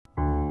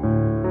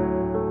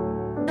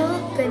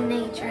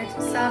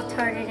good-natured,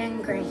 soft-hearted,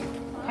 and grand.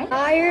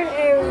 Admired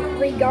and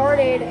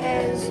regarded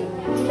as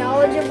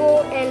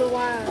knowledgeable and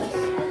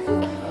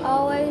wise.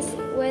 Always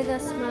with a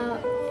smile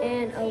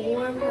and a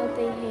warm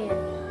helping hand.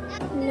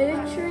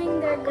 Nurturing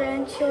their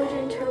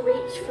grandchildren to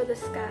reach for the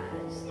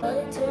skies.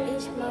 Devoted to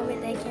each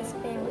moment they can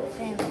spend with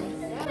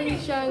family.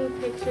 Showing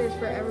pictures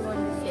for everyone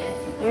to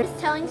see. Just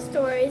telling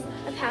stories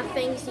of how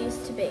things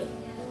used to be.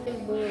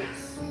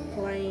 Books,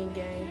 playing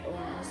games, or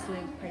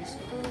listening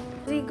patiently.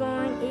 Easy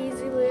going,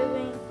 easy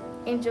living,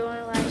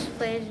 enjoying life's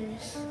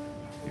pleasures.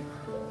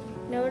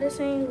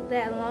 Noticing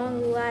that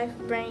long life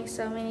brings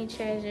so many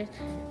treasures.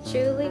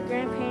 Truly,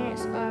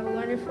 grandparents are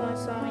wonderful in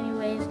so many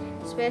ways.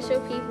 Special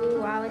people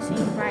who always seem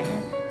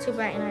to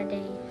brighten our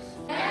days.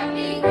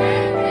 Happy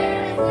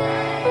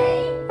Grandparents' Day!